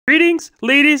Greetings,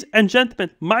 ladies and gentlemen.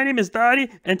 My name is Dottie,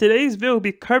 and today's video will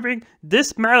be covering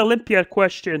this Math Olympiad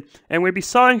question, and we'll be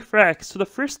solving for x. So the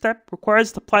first step requires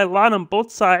us to apply ln on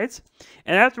both sides,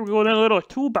 and after we go down a little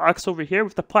toolbox over here, we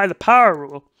have to apply the power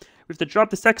rule. We have to drop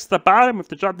this x to the bottom, we have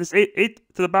to drop this 8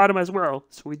 to the bottom as well.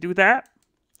 So we do that,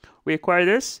 we acquire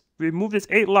this, we remove this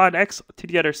 8 ln x to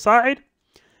the other side,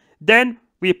 then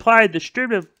we apply a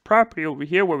distributive property over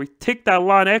here where we take that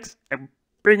ln x and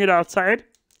bring it outside.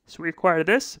 So we acquire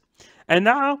this, and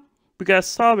now we got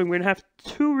solving. We're gonna have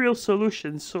two real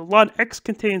solutions. So ln x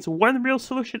contains one real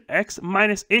solution, x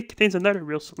minus 8 contains another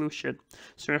real solution.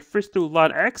 So we're gonna first do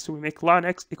ln x, so we make ln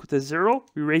x equal to 0.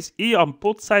 We raise e on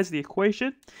both sides of the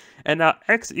equation, and now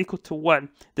x equal to 1.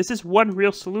 This is one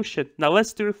real solution. Now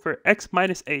let's do it for x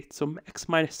minus 8. So x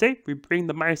minus 8, we bring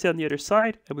the minus 8 on the other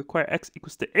side, and we acquire x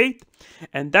equals to 8,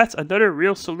 and that's another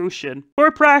real solution. For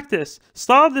practice,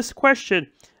 solve this question.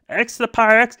 X to the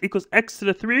power x equals x to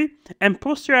the 3, and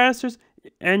post your answers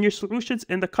and your solutions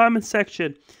in the comment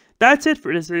section. That's it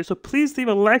for this video, so please leave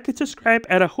a like and subscribe,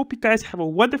 and I hope you guys have a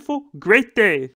wonderful, great day.